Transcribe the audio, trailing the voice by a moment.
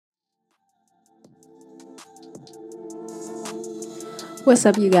What's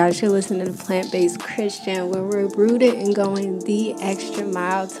up, you guys? You're listening to Plant Based Christian, where we're rooted in going the extra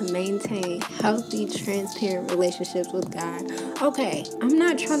mile to maintain healthy, transparent relationships with God. Okay, I'm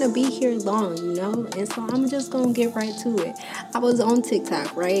not trying to be here long, and so I'm just gonna get right to it. I was on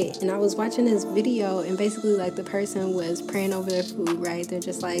TikTok, right? And I was watching this video, and basically, like, the person was praying over their food, right? They're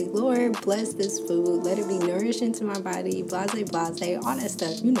just like, Lord, bless this food, let it be nourishing to my body, blase, blase, all that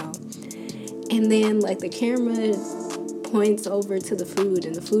stuff. And then, like, the camera points over to the food,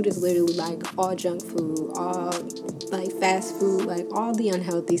 and the food is literally like all junk food, all like fast food, like all the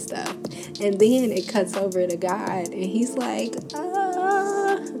unhealthy stuff. And then it cuts over to God, and he's like,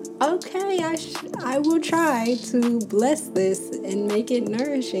 okay, I will try to bless this and make it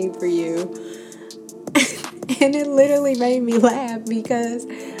nourishing for you. And it literally made me laugh, because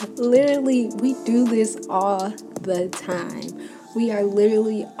literally we do this all the time. We are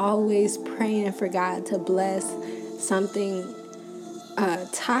literally always praying for God to bless something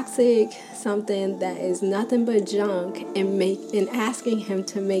toxic, something that is nothing but junk, and asking Him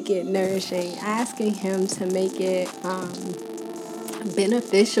to make it nourishing, asking Him to make it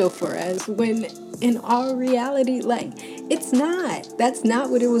beneficial for us, when in all reality, like, it's not. That's not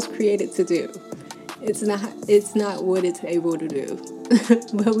what it was created to do. It's not what it's able to do.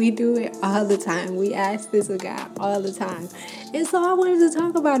 But we do it all the time. We ask this of God all the time. And so I wanted to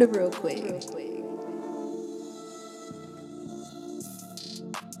talk about it real quick.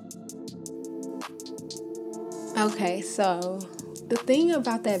 Okay, so the thing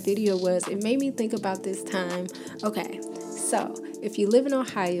about that video was, it made me think about this time. Okay, so if you live in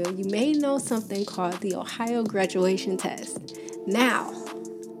Ohio, you may know something called the Ohio graduation test. Now,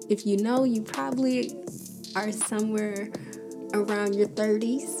 if you know, you probably are somewhere around your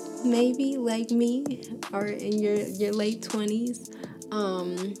 30s, maybe, like me, or in your late 20s.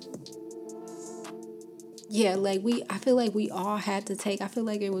 Yeah, like, I feel like we all had to take, I feel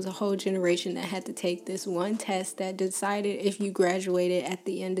like it was a whole generation that had to take this one test that decided if you graduated at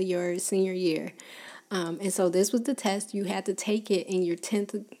the end of your senior year. And so this was the test. You had to take it in your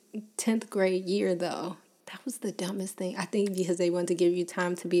 10th grade year, though. That was the dumbest thing, I think, because they wanted to give you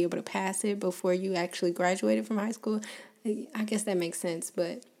time to be able to pass it before you actually graduated from high school. I guess that makes sense.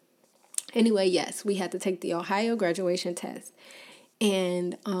 But anyway, yes, we had to take the Ohio graduation test.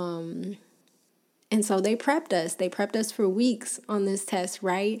 And so they prepped us. They prepped us for weeks on this test,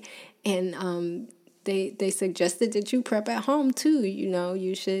 right? And they suggested that you prep at home too.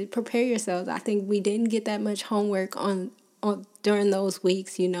 You should prepare yourselves. I think we didn't get that much homework on during those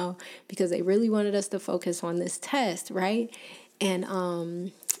weeks, because they really wanted us to focus on this test, right? And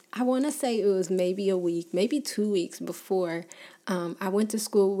I want to say it was maybe a week, maybe 2 weeks before. I went to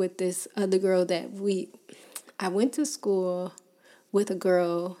school with this other girl I went to school with a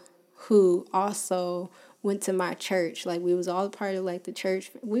girl who also went to my church. Like, we was all part of, like, the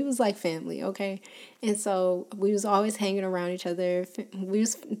church. We was like family, okay? And so we was always hanging around each other. We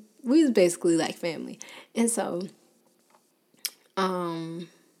was basically like family. And so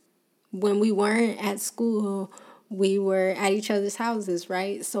when we weren't at school, we were at each other's houses,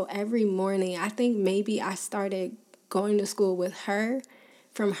 right? So every morning, I think maybe I started going to school with her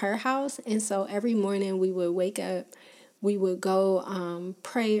from her house. And so every morning we would wake up, we would go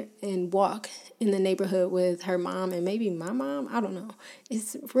pray and walk in the neighborhood with her mom and maybe my mom. I don't know.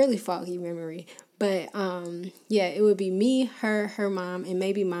 It's really foggy memory. But yeah, it would be me, her mom, and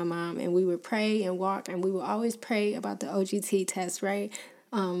maybe my mom. And we would pray and walk, and we would always pray about the OGT test, right?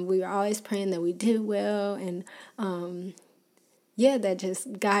 We were always praying that we did well, and yeah, that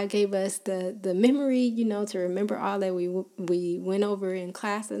just God gave us the memory, to remember all that we went over in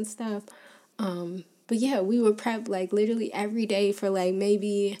class and stuff. But yeah, we would prep, like, literally every day for, like,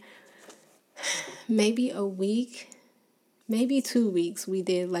 maybe a week, maybe 2 weeks. We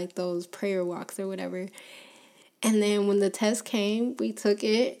did, like, those prayer walks or whatever. And then when the test came, we took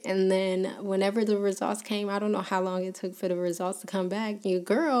it. And then whenever the results came, I don't know how long it took for the results to come back. Your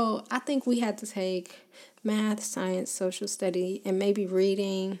girl, I think we had to take math, science, social study, and maybe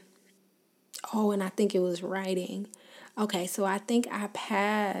reading. Oh, and I think it was writing. Okay, so I think I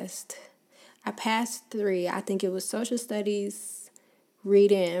passed 3. I think it was social studies,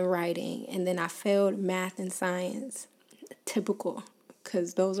 reading, and writing. And then I failed math and science. Typical,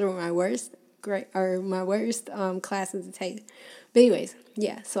 because those are my worst classes to take. But anyways,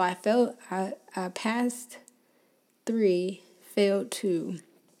 yeah, so I passed 3, failed 2.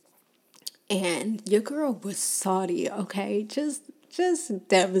 And your girl was salty, okay? Just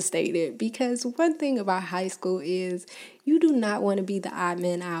devastated, because one thing about high school is You do not want to be the odd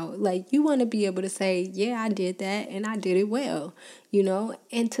man out. Like, you want to be able to say, yeah, I did that and I did it well,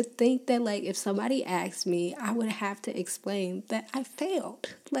 And to think that, like, if somebody asked me, I would have to explain that I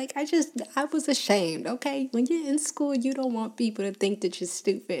failed. Like, I was ashamed, okay? When you're in school, you don't want people to think that you're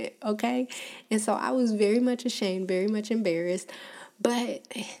stupid, okay? And so I was very much ashamed, very much embarrassed. But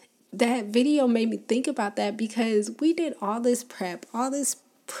that video made me think about that because we did all this prep, all this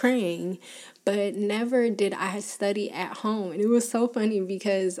praying, but never did I study at home. And it was so funny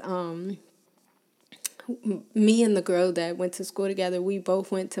because me and the girl that went to school together, we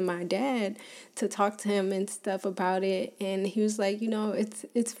both went to my dad to talk to him and stuff about it. And he was like,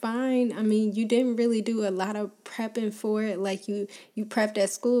 it's fine. I mean, you didn't really do a lot of prepping for it. Like you prepped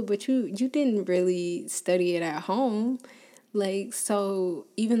at school, but you didn't really study it at home. Like, so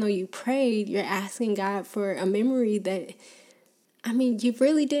even though you prayed, you're asking God for a memory that, I mean, you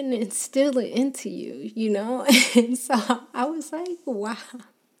really didn't instill it into you, And so I was like, wow.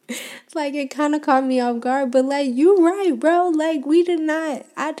 Like, it kind of caught me off guard, but like, you right, bro. Like,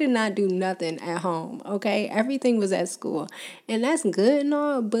 I did not do nothing at home, okay? Everything was at school. And that's good and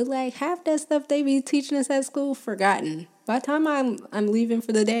all, but like, half that stuff they be teaching us at school, forgotten. By the time I'm leaving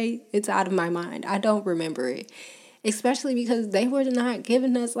for the day, it's out of my mind. I don't remember it. Especially because they were not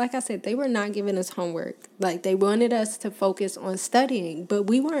giving us, like I said, they were not giving us homework. Like, they wanted us to focus on studying, but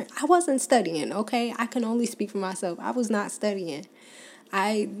I wasn't studying, okay? I can only speak for myself. I was not studying.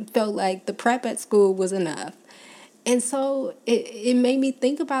 I felt like the prep at school was enough. And so it made me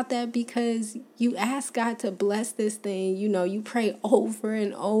think about that because you ask God to bless this thing, you pray over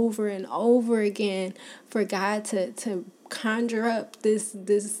and over and over again for God to conjure up this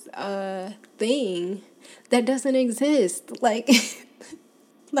thing that doesn't exist. Like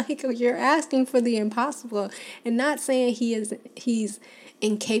like you're asking for the impossible and not saying he's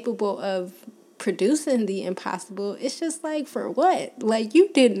incapable of producing the impossible. It's just like, for what? Like, you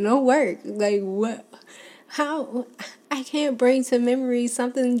did no work. Like, what? How? I can't bring to memory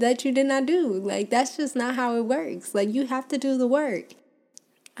something that you did not do. Like, that's just not how it works. Like, you have to do the work.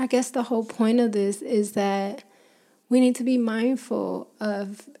 I guess the whole point of this is that we need to be mindful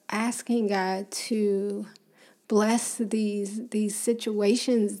of asking God to bless these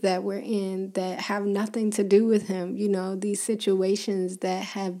situations that we're in that have nothing to do with him, these situations that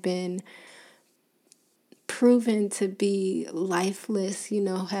have been proven to be lifeless,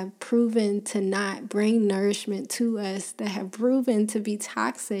 have proven to not bring nourishment to us, that have proven to be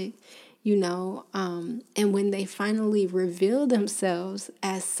toxic, and when they finally reveal themselves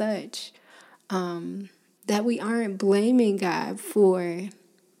as such, that we aren't blaming God for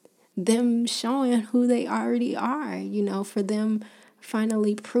them showing who they already are, for them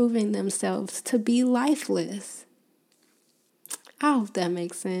finally proving themselves to be lifeless. I hope that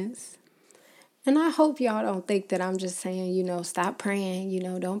makes sense. And I hope y'all don't think that I'm just saying, stop praying,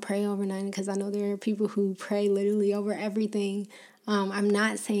 don't pray overnight, because I know there are people who pray literally over everything. I'm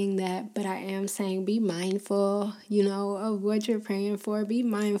not saying that, but I am saying be mindful, of what you're praying for. Be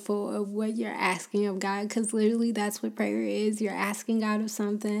mindful of what you're asking of God, because literally that's what prayer is. You're asking God of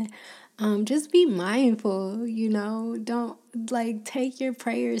something. Just be mindful, don't take your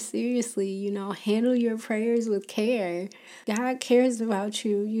prayers seriously, handle your prayers with care. God cares about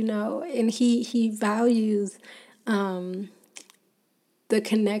you, and he values the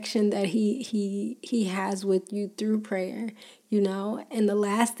connection that he has with you through prayer, and the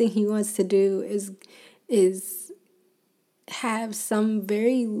last thing he wants to do is have some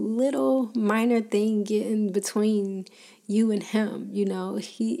very little minor thing get in between you and him.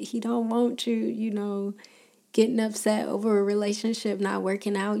 He don't want you, getting upset over a relationship not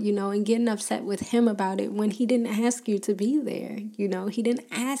working out, and getting upset with him about it when he didn't ask you to be there. He didn't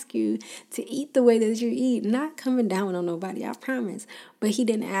ask you to eat the way that you eat. Not coming down on nobody, I promise. But he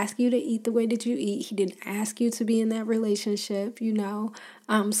didn't ask you to eat the way that you eat. He didn't ask you to be in that relationship,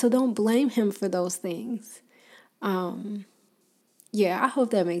 So don't blame him for those things. Yeah, I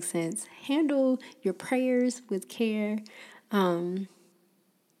hope that makes sense. Handle your prayers with care.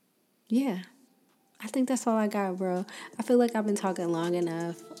 Yeah. I think that's all I got, bro. I feel like I've been talking long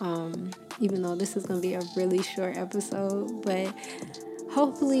enough, even though this is going to be a really short episode, but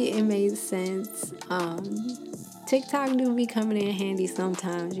hopefully it made sense. TikTok do be coming in handy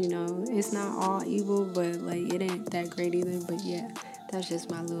sometimes, It's not all evil, but it ain't that great either. But yeah, that's just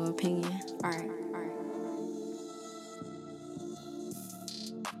my little opinion. All right.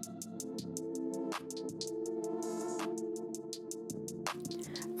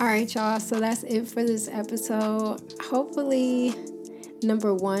 All right, y'all. So that's it for this episode. Hopefully,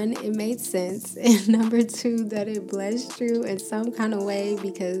 number one, it made sense. And number two, that it blessed you in some kind of way,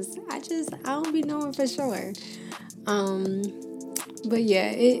 because I don't be knowing for sure. Um, but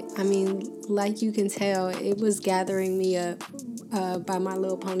yeah, like you can tell, it was gathering me up by my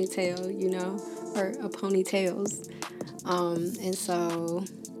little ponytail, or a ponytails. And so,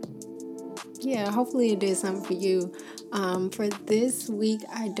 yeah, hopefully it did something for you. For this week,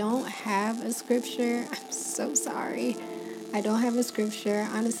 I don't have a scripture. I'm so sorry. I don't have a scripture.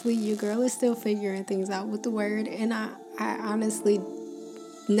 Honestly, your girl is still figuring things out with the word. And I honestly,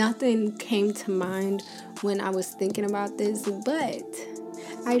 nothing came to mind when I was thinking about this. But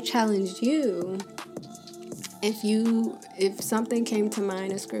I challenge you. If something came to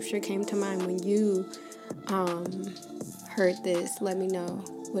mind, a scripture came to mind when you heard this, let me know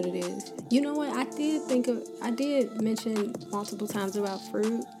what it is. You know what? I did mention multiple times about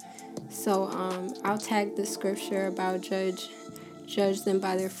fruit. So I'll tag the scripture about judge them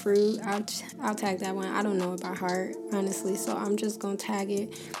by their fruit. I'll tag that one. I don't know it by heart, honestly. So I'm just gonna tag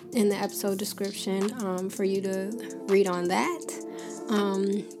it in the episode description for you to read on that.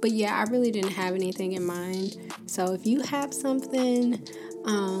 But yeah, I really didn't have anything in mind. So if you have something,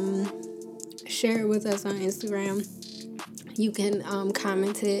 share it with us on Instagram. You can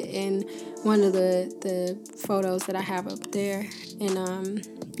comment it in one of the photos that I have up there. And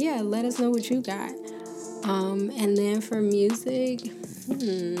yeah, let us know what you got. And then for music,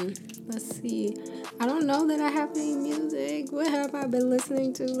 let's see. I don't know that I have any music. What have I been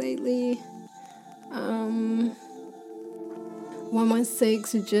listening to lately?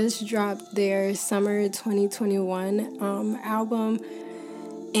 116 just dropped their summer 2021 album.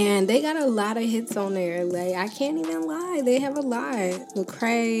 And they got a lot of hits on there. Like, I can't even lie. They have a lot.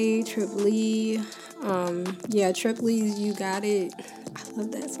 Lecrae, Trip Lee. Trip Lee's You Got It. I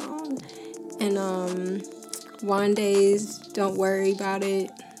love that song. And Wanda's Don't Worry About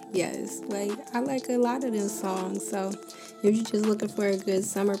It. Yes, like, I like a lot of them songs. So if you're just looking for a good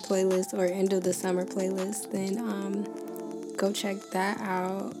summer playlist or end of the summer playlist, then go check that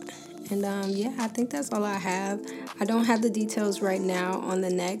out. And I think that's all I have. I don't have the details right now on the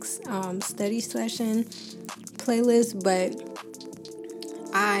next study session playlist, but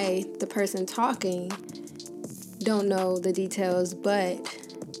I, the person talking, don't know the details, but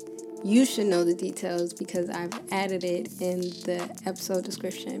you should know the details because I've added it in the episode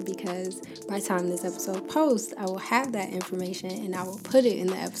description, because by the time this episode posts, I will have that information and I will put it in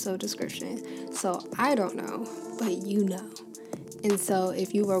the episode description. So I don't know, but you know. And so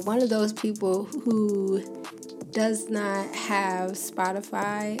if you were one of those people who does not have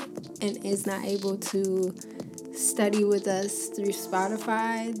Spotify and is not able to study with us through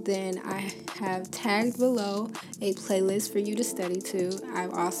Spotify, then I have tagged below a playlist for you to study to.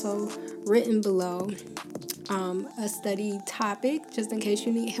 I've also written below a study topic just in case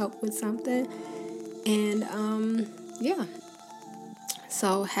you need help with something. And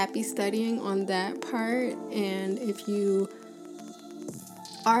so happy studying on that part. And if you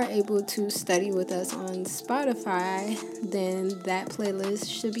are able to study with us on Spotify, then that playlist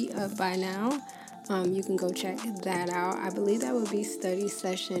should be up by now. You can go check that out. I believe that would be study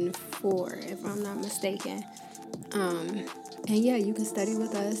session 4, if I'm not mistaken. And yeah, you can study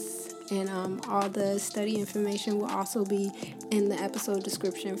with us, and all the study information will also be in the episode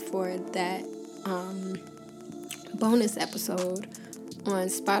description for that bonus episode on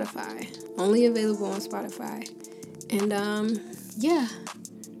Spotify. Only available on Spotify. And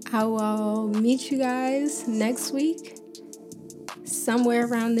I will meet you guys next week, somewhere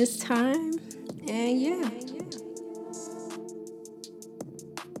around this time. And yeah.